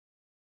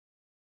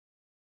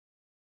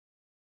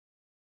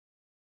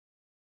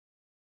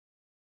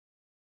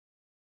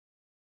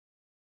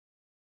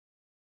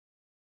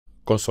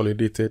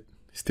Consolidated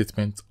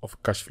statement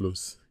of cash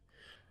flows.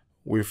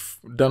 We've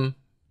done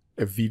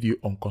a video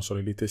on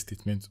consolidated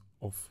statement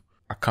of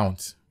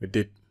accounts. We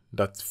did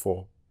that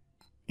for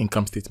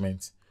income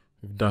statements.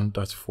 We've done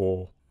that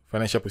for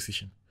financial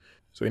position.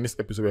 So in this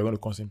episode, we're going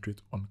to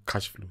concentrate on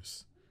cash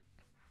flows.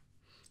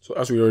 So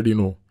as we already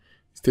know,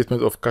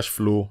 statement of cash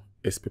flow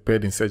is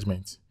prepared in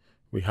segments.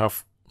 We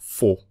have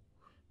 4: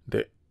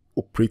 the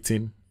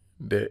operating,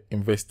 the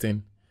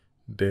investing,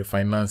 the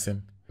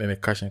financing, then the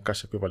cash and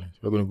cash equivalent.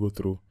 We're going to go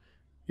through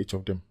each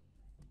of them.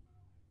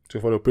 So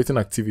for the operating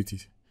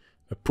activities,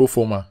 the pro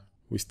forma,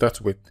 we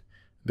start with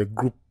the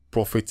group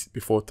profit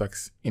before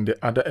tax. In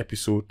the other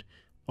episode,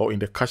 or in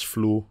the cash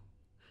flow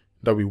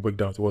that we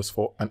worked out, was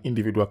for an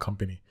individual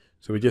company.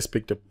 So we just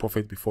picked the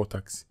profit before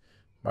tax.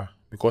 But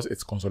because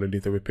it's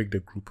consolidated, we pick the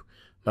group.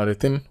 Now the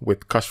thing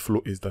with cash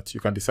flow is that you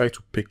can decide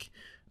to pick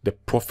the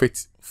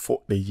profit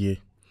for the year,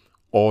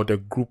 or the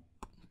group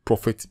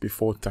profit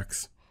before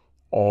tax,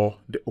 or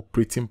the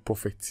operating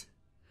profit,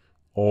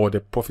 or the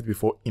profit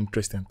before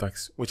interest and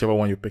tax. Whichever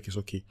one you pick is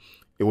okay.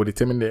 It will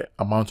determine the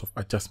amount of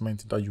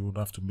adjustment that you will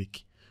have to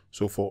make.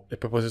 So for the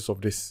purposes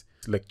of this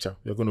lecture,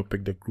 we're going to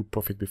pick the group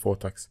profit before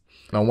tax.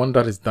 Now when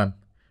that is done,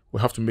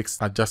 we have to make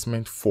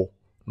adjustment for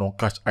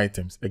non-cash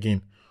items.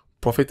 Again,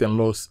 profit and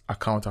loss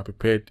accounts are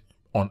prepared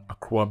on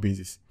accrual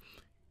basis.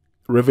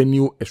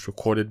 Revenue is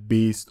recorded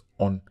based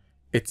on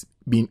it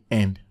being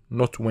earned,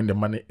 not when the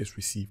money is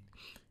received.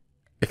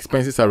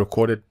 Expenses are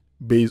recorded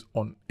based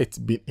on it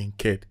being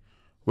incurred,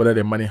 whether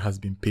the money has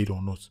been paid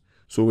or not.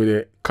 So with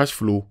the cash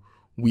flow,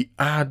 we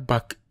add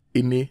back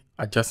any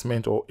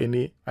adjustment or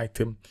any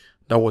item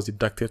that was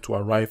deducted to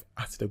arrive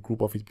at the group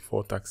profit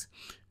before tax,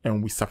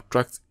 and we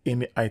subtract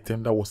any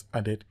item that was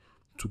added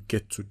to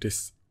get to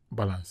this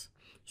balance.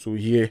 So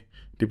here,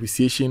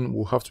 depreciation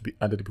will have to be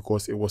added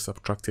because it was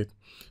subtracted.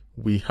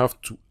 We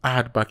have to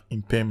add back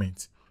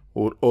impairment.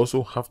 We would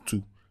also have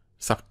to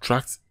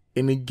subtract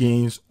any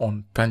gains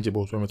on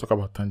tangibles. When we talk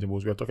about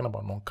tangibles, we are talking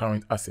about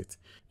non-current assets.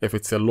 If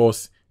it's a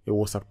loss, it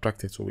was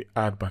subtracted, so we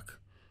add back.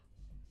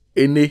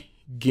 Any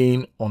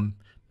gain on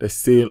the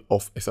sale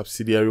of a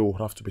subsidiary will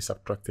have to be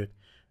subtracted.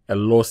 A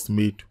loss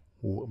made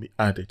will be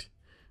added.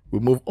 We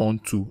move on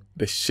to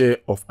the share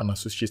of an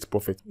associate's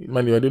profit.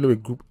 Mind you, I don't know a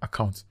group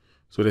account,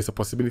 so there's a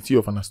possibility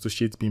of an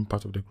associate being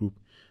part of the group.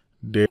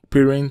 The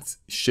parent's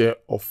share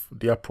of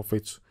their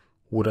profits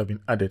would have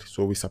been added,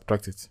 so we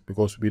subtract it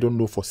because we don't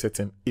know for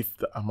certain if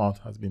the amount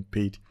has been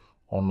paid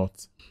or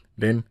not.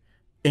 Then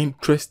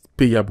interest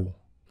payable,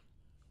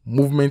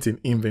 movement in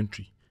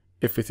inventory.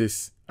 If it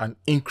is an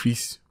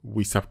increase,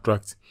 we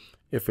subtract.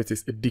 If it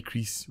is a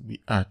decrease, we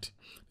add.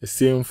 The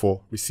same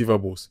for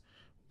receivables.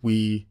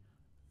 We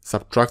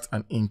subtract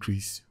an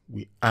increase,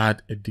 we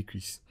add a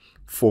decrease.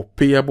 For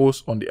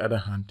payables, on the other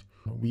hand,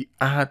 we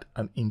add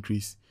an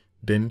increase,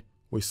 then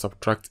we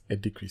subtract a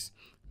decrease.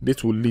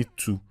 This will lead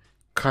to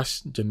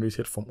cash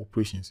generated from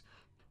operations.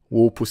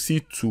 We will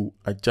proceed to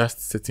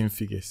adjust certain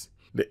figures.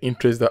 The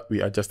interest that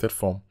we adjusted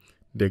from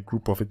the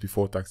group profit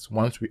before tax,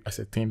 once we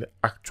ascertain the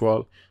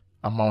actual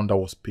amount that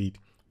was paid,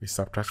 we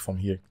subtract from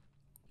here.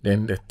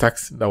 Then the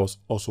tax that was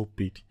also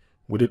paid.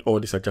 We did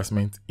all this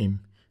adjustment in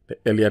the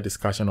earlier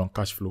discussion on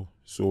cash flow,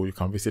 so you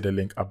can visit the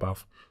link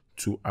above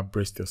to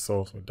abreast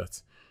yourself with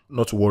that.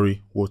 Not to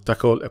worry, we'll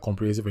tackle a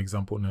comprehensive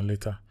example in a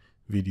later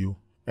video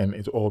and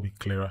it will all be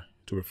clearer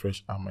to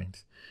refresh our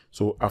minds.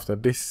 So after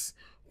this,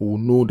 we will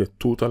know the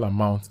total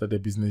amount that the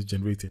business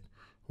generated,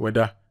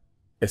 whether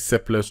a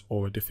surplus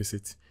or a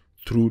deficit,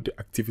 through the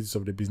activities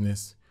of the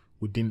business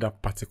within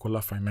that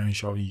particular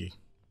financial year.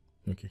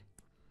 Okay.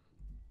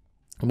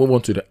 We'll move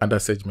on to the other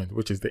segment,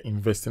 which is the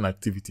investing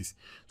activities.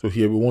 So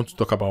here we want to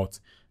talk about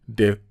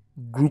the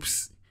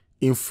group's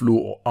inflow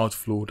or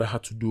outflow that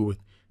had to do with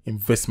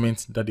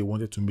investments that they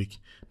wanted to make.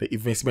 The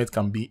investment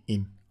can be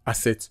in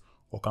assets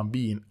or can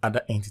be in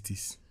other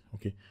entities.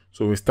 Okay,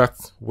 so we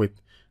start with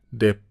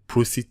the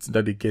proceeds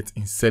that they get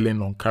in selling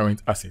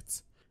non-current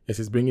assets. It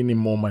is bringing in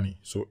more money,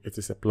 so it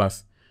is a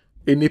plus.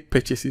 Any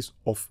purchases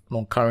of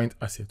non-current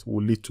assets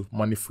will lead to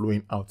money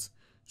flowing out,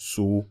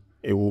 so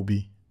it will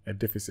be a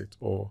deficit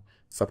or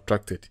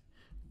subtracted.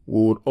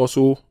 We would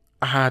also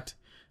add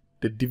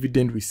the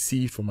dividend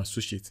received from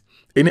associates.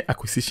 Any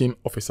acquisition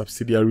of a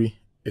subsidiary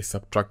is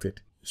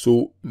subtracted.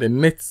 So the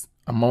net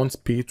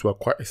amount paid to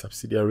acquire a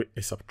subsidiary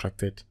is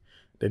subtracted.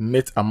 The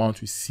net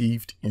amount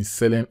received in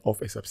selling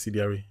of a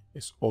subsidiary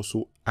is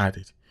also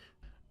added.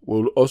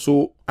 We'll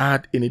also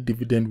add any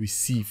dividend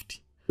received.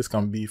 This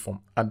can be from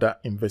other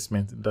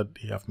investments that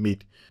they have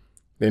made.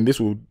 Then this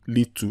will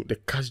lead to the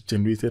cash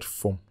generated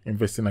from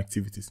investing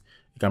activities.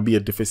 It can be a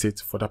deficit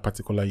for that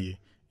particular year.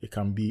 It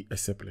can be a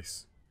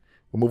surplus.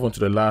 We'll move on to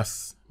the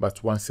last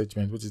but one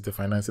segment, which is the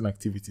financing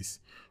activities.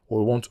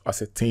 We want to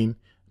ascertain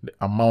the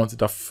amount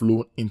that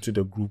flowed into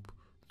the group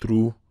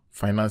through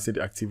financing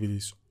the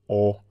activities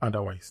or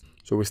otherwise.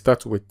 So we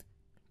start with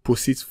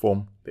proceeds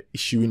from the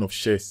issuing of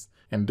shares,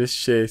 and these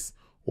shares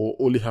will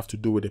only have to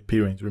do with the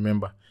parent.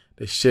 Remember,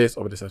 the shares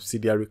of the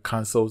subsidiary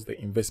cancels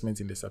the investment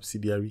in the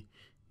subsidiary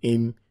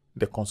in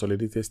the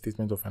consolidated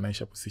statement of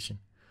financial position.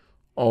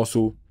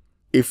 Also,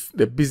 if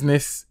the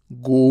business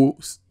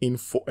goes in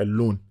for a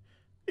loan,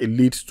 it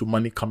leads to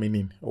money coming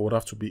in. It would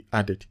have to be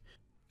added.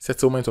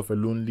 Settlement of a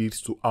loan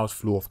leads to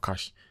outflow of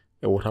cash.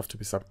 It would have to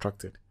be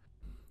subtracted.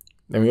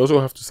 Then we also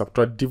have to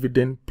subtract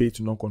dividend paid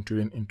to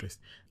non-controlling interest.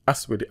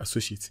 As with the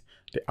associates,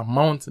 the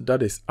amount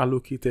that is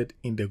allocated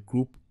in the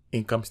group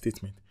income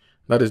statement,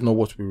 that is not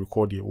what we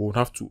record here. We would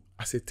have to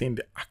ascertain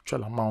the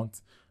actual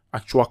amount,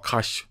 actual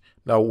cash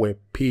that were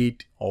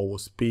paid or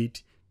was paid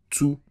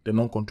to the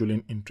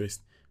non-controlling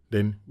interest.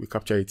 Then we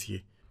capture it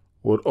here.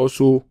 We would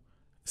also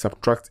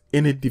subtract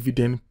any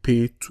dividend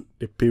paid to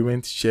the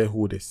parent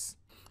shareholders.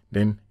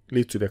 Then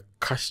lead to the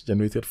cash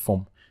generated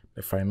from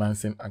the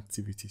financing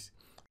activities.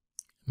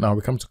 Now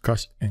we come to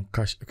cash and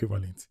cash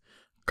equivalent.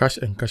 Cash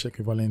and cash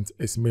equivalent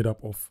is made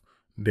up of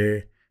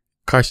the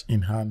cash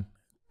in hand,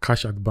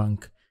 cash at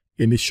bank,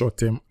 any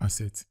short-term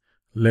asset,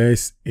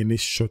 less any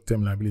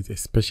short-term liability,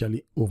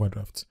 especially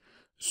overdraft.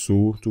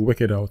 So to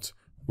work it out,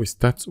 we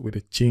start with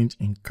a change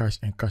in cash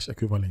and cash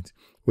equivalent,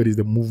 which is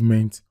the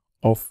movement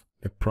of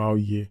the prior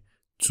year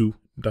to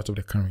that of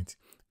the current.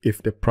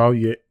 If the prior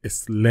year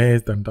is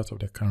less than that of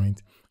the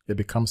current, it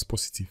becomes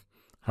positive.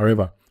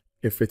 However,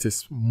 if it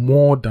is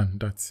more than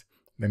that,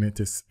 then it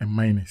is a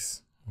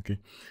minus. Okay.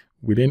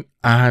 We then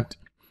add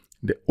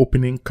the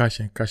opening cash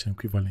and cash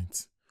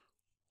equivalent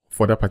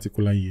for that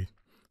particular year,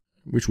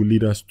 which will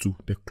lead us to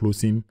the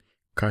closing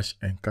cash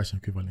and cash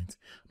equivalent.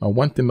 Now,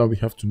 one thing that we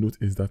have to note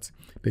is that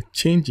the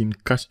change in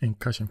cash and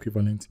cash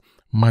equivalent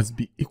must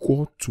be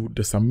equal to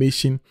the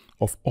summation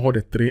of all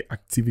the three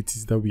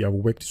activities that we have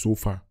worked so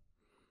far.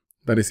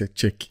 That is a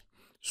check.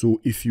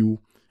 So if you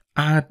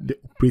add the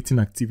operating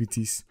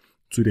activities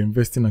to the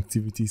investing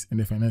activities and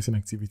the financing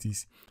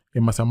activities,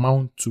 it must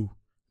amount to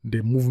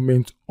the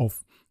movement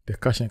of the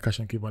cash and cash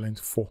equivalent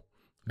for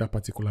that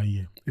particular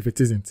year. If it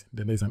isn't,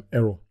 then there's an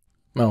error.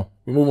 Now,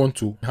 we move on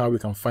to how we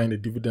can find the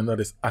dividend that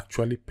is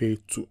actually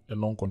paid to the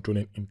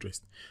non-controlling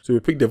interest. So we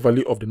pick the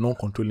value of the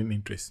non-controlling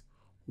interest,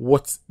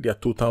 what their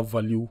total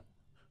value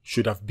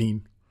should have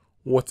been,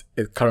 what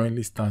it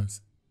currently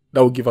stands.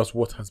 That will give us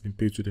what has been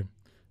paid to them.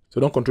 So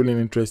non-controlling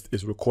interest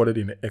is recorded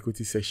in the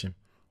equity section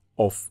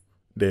of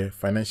the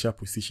financial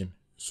position.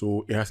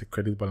 So it has a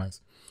credit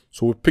balance.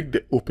 So we pick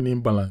the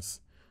opening balance.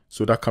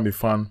 So that can be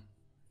found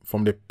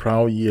from the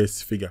prior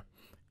year's figure.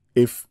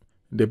 If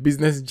the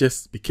business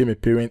just became a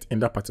parent in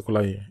that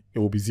particular year, it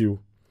will be 0.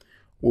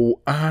 We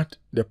will add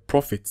the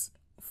profits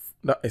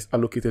that is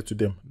allocated to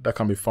them. That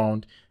can be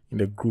found in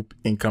the group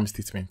income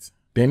statement.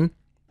 Then,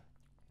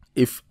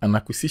 if an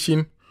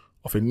acquisition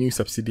of a new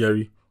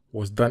subsidiary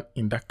was done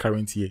in that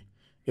current year,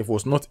 if it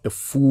was not a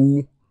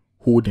full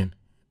holding,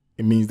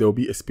 it means there will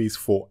be a space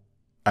for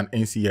an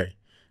NCI.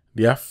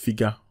 Their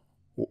figure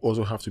will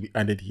also have to be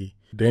added here.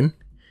 Then,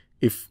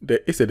 if there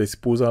is a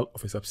disposal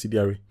of a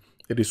subsidiary,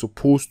 it is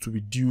supposed to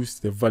reduce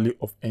the value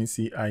of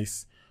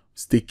NCI's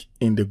stake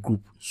in the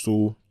group.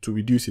 So to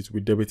reduce it, we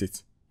debit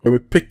it. When we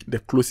pick the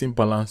closing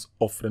balance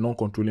of the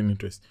non-controlling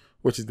interest,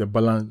 which is the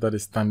balance that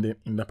is standing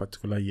in that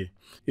particular year,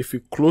 if we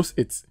close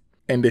it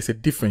and there's a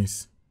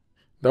difference,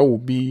 that will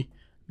be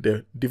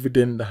the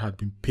dividend that had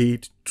been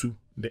paid to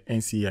the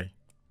NCI.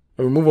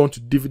 When we move on to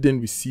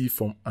dividend received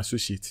from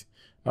associates.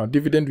 Now,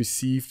 dividend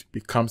received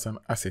becomes an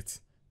asset.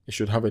 It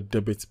should have a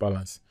debit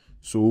balance.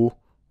 So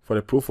for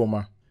the pro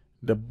forma,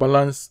 the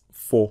balance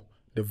for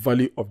the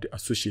value of the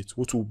associate,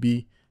 which will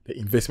be the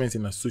investment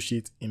in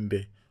associate in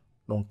the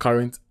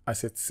non-current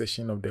asset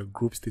section of the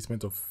group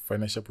statement of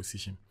financial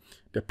position,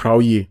 the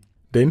prior year.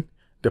 Then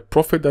the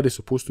profit that is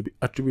supposed to be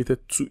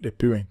attributed to the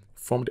parent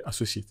from the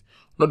associate,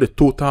 not the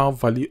total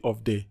value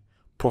of the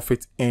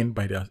profit earned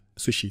by the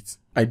associates.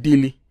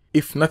 Ideally,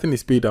 if nothing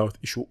is paid out,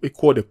 it should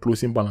equal the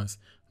closing balance.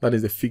 That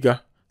is the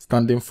figure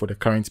standing for the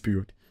current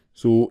period.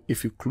 So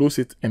if you close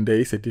it and there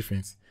is a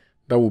difference,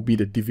 that will be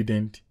the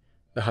dividend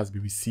that has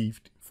been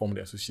received from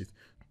the associate.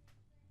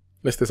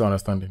 Let's test our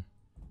understanding.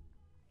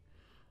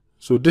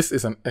 So this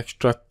is an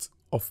extract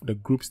of the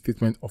group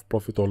statement of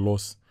profit or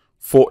loss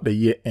for the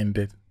year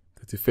ended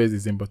 31st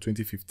December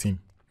 2015.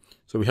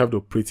 So we have the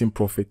operating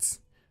profits,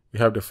 we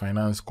have the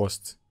finance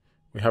cost,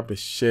 we have the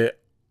share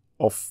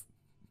of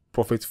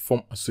profit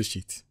from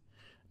associate.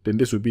 Then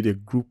this will be the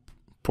group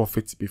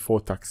profit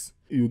before tax.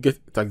 You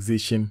get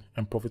taxation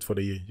and profit for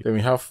the year. Then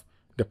we have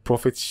the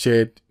profit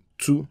shared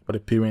to the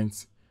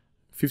parents,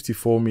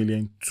 54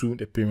 million to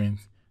the parent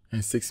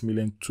and 6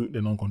 million to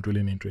the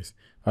non-controlling interest.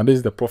 And this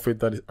is the profit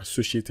that is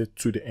associated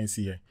to the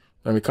NCI.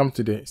 When we come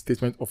to the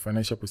statement of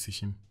financial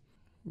position,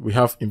 we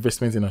have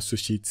investments in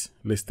associates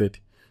listed.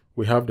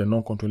 We have the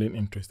non-controlling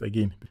interest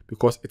again,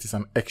 because it is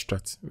an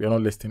extract. We are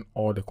not listing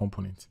all the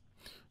components.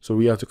 So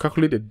we have to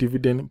calculate the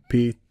dividend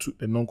paid to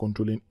the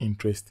non-controlling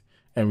interest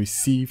and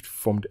received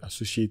from the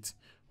associate,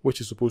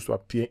 which is supposed to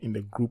appear in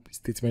the group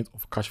statement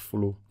of cash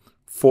flow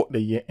for the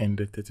year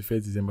ended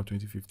 31st December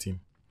 2015.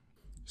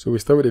 So we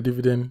start with the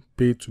dividend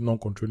paid to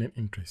non-controlling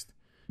interest.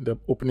 The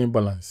opening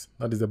balance,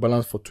 that is the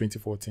balance for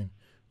 2014,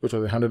 which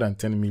was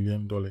 $110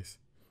 million.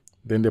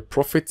 Then the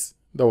profit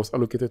that was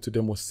allocated to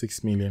them was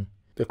 $6 million.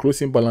 The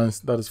closing balance,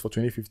 that is for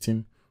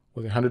 2015,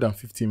 was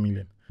 150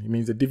 million. It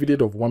means the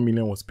dividend of 1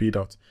 million was paid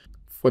out.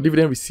 For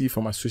dividend received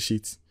from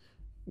associates,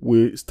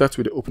 we start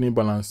with the opening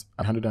balance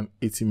at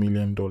 $180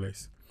 million.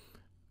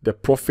 The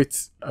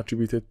profits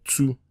attributed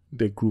to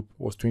the group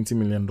was $20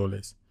 million.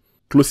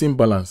 Closing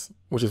balance,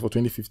 which is for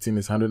 2015,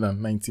 is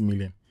 190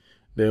 million.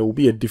 There will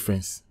be a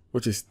difference,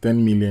 which is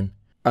 10 million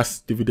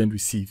as dividend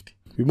received.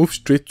 We move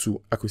straight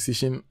to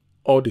acquisition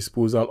or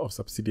disposal of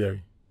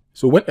subsidiary.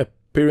 So when a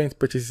parent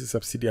purchases a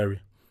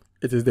subsidiary,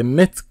 it is the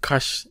net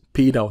cash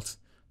paid out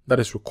that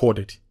is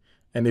recorded.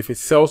 And if it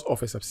sells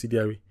off a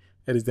subsidiary,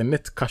 it is the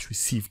net cash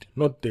received,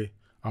 not the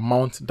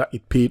amount that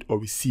it paid or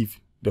received,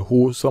 the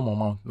whole sum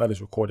amount that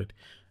is recorded.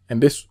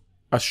 And this,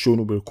 as shown,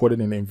 will be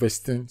recorded in the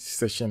investing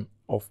section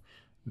of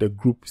the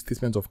group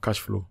statement of cash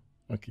flow.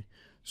 Okay.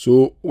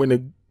 So when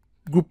a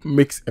group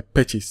makes a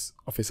purchase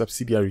of a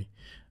subsidiary,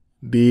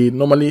 they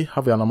normally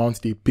have an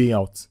amount they pay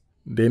out.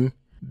 Then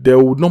there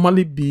would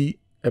normally be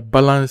a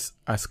balance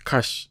as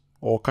cash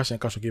or cash and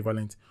cash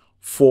equivalent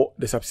for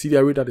the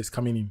subsidiary that is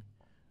coming in.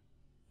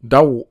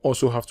 That will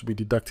also have to be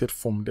deducted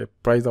from the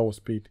price that was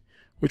paid,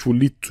 which will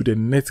lead to the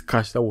net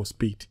cash that was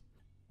paid.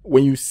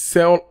 When you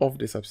sell off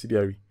the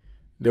subsidiary,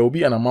 there will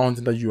be an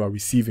amount that you are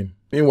receiving.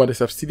 Meanwhile, the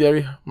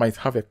subsidiary might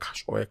have a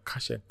cash or a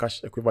cash and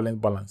cash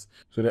equivalent balance.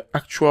 So the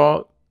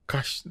actual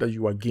cash that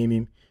you are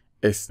gaining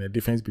is the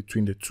difference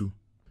between the two.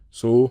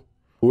 So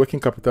working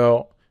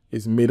capital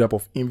is made up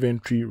of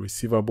inventory,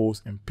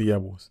 receivables, and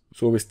payables.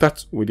 So we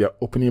start with their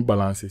opening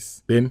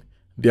balances. Then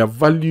their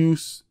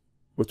values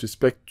with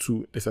respect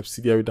to the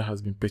subsidiary that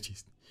has been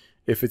purchased.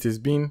 If it is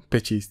being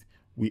purchased,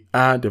 we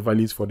add the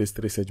values for these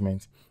three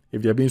segments.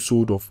 If they are being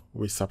sold off,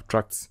 we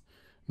subtract.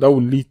 That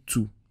will lead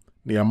to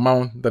the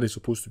amount that is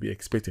supposed to be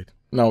expected.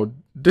 Now,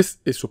 this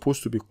is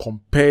supposed to be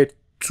compared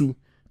to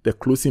the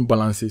closing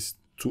balances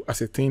to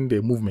ascertain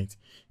the movement.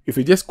 If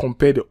we just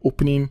compare the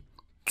opening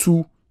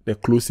to the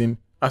closing,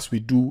 as we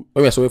do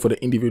when we are sorry for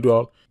the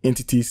individual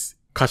entities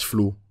cash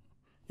flow,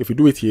 if we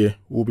do it here,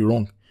 we'll be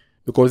wrong,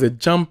 because the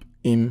jump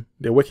in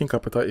the working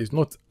capital is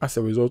not as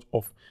a result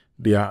of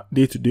their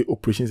day-to-day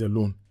operations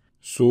alone.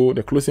 So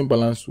the closing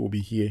balance will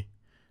be here.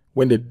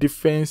 When the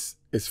difference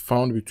is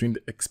found between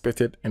the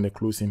expected and the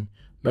closing,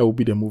 that will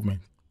be the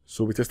movement.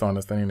 So we test our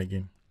understanding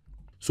again.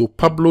 So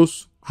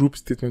Pablo's group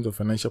statement of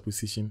financial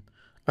position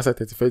as at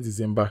 31st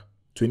December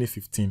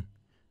 2015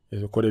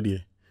 is recorded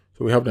here.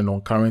 So we have the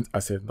non-current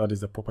asset, that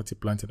is the property,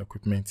 plant, and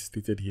equipment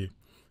stated here.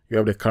 We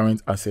have the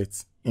current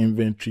assets,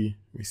 inventory,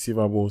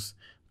 receivables,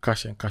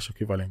 cash and cash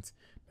equivalent.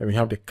 Then we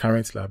have the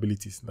current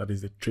liabilities, that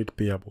is the trade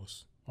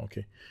payables.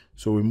 Okay,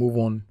 so we move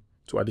on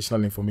to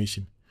additional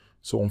information.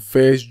 So on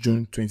 1st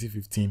June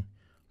 2015,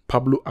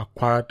 Pablo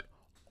acquired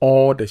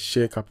all the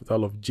share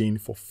capital of Jane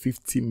for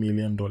 $50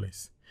 million.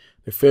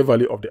 The fair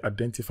value of the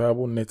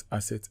identifiable net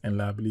assets and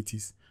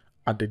liabilities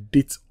at the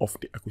date of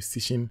the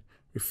acquisition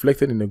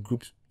reflected in the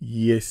group's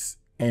year's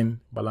end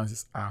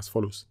balances are as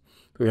follows.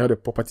 So we have the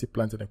property,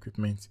 plant, and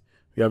equipment.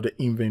 We have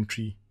the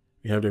inventory.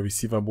 We have the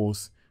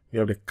receivables. We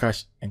have the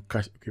cash and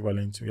cash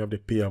equivalents. We have the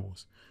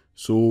payables.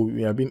 So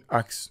we are being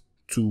asked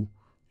to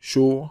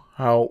show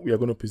how we are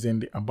going to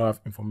present the above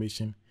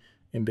information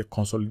in the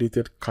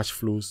consolidated cash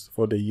flows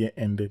for the year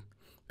ended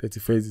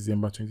 31st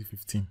December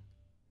 2015.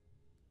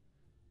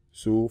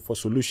 So for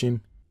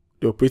solution,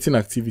 the operating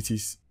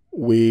activities,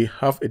 we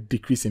have a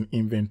decrease in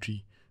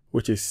inventory,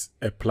 which is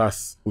a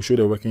plus. We'll show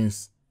the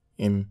workings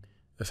in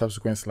the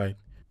subsequent slide.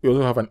 We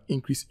also have an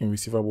increase in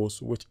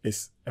receivables, which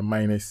is a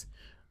minus,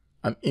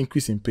 an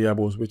increase in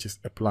payables, which is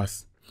a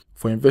plus.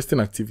 For investing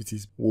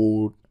activities,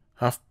 we'll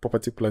have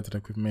property, plant, and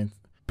equipment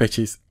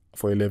purchase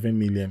for 11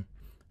 million.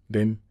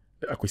 Then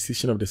the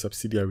acquisition of the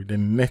subsidiary, the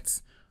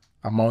net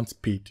amount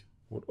paid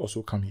would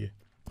also come here.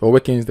 For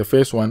workings, the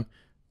first one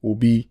will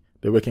be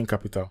the working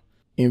capital,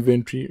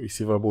 inventory,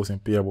 receivables,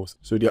 and payables.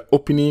 So their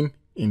opening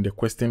in the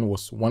question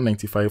was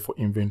 195 for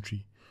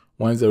inventory,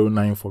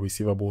 109 for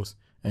receivables,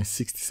 and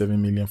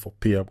 67 million for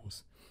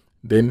payables.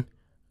 Then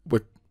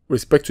with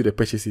respect to the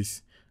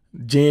purchases,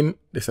 Jane,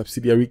 the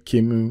subsidiary,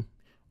 came in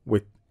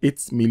with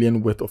 8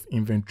 million worth of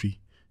inventory,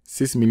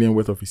 6 million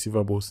worth of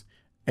receivables,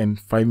 and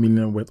 5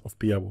 million worth of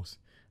payables.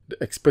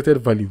 The expected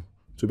value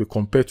to be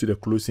compared to the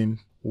closing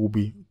will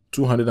be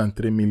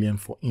 203 million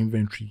for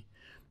inventory,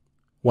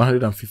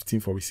 115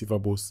 for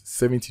receivables,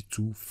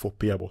 72 for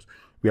payables.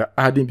 We are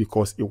adding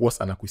because it was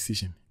an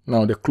acquisition.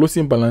 Now the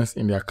closing balance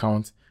in the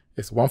account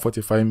is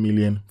 145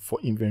 million for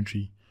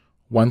inventory,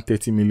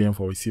 130 million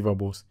for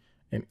receivables,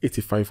 and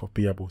 85 for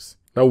payables.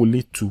 That will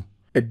lead to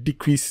a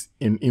decrease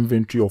in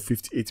inventory of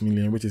 58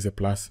 million, which is a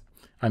plus,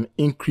 an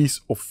increase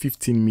of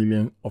 15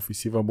 million of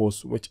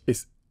receivables, which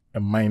is a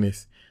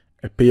minus,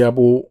 a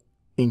payable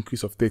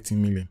increase of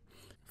 13 million.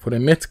 For the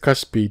net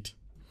cash paid,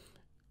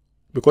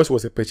 because it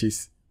was a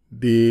purchase,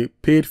 they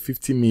paid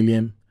 50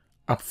 million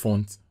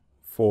upfront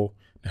for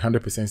the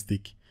 100%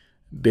 stake.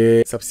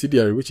 The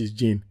subsidiary, which is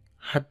Jane,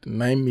 had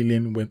 9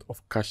 million worth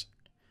of cash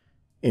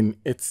in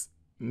its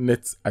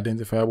net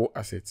identifiable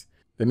assets.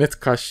 The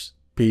net cash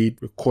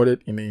paid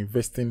recorded in the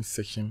investing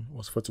section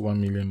was $41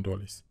 million.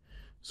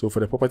 So for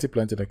the property,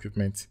 plant, and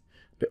equipment,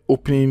 The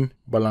opening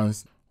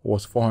balance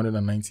was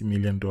 $490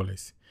 million.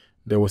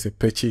 There was a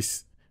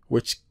purchase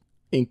which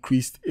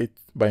increased it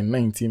by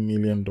 $19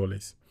 million.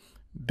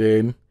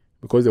 Then,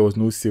 because there was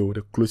no sale,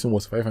 the closing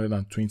was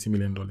 $520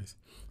 million.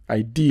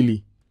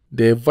 Ideally,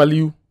 the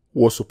value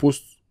was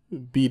supposed to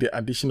be the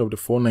addition of the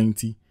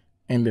 490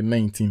 and the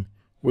 19,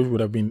 which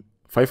would have been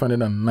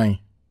 509.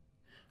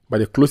 But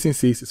the closing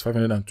says it's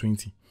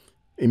 520.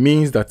 It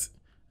means that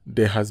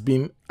there has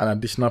been an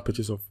additional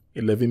purchase of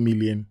 11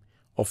 million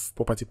of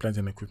property, plant,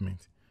 and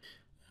equipment.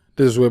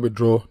 This is where we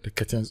draw the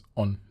curtains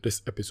on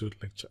this episode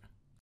lecture.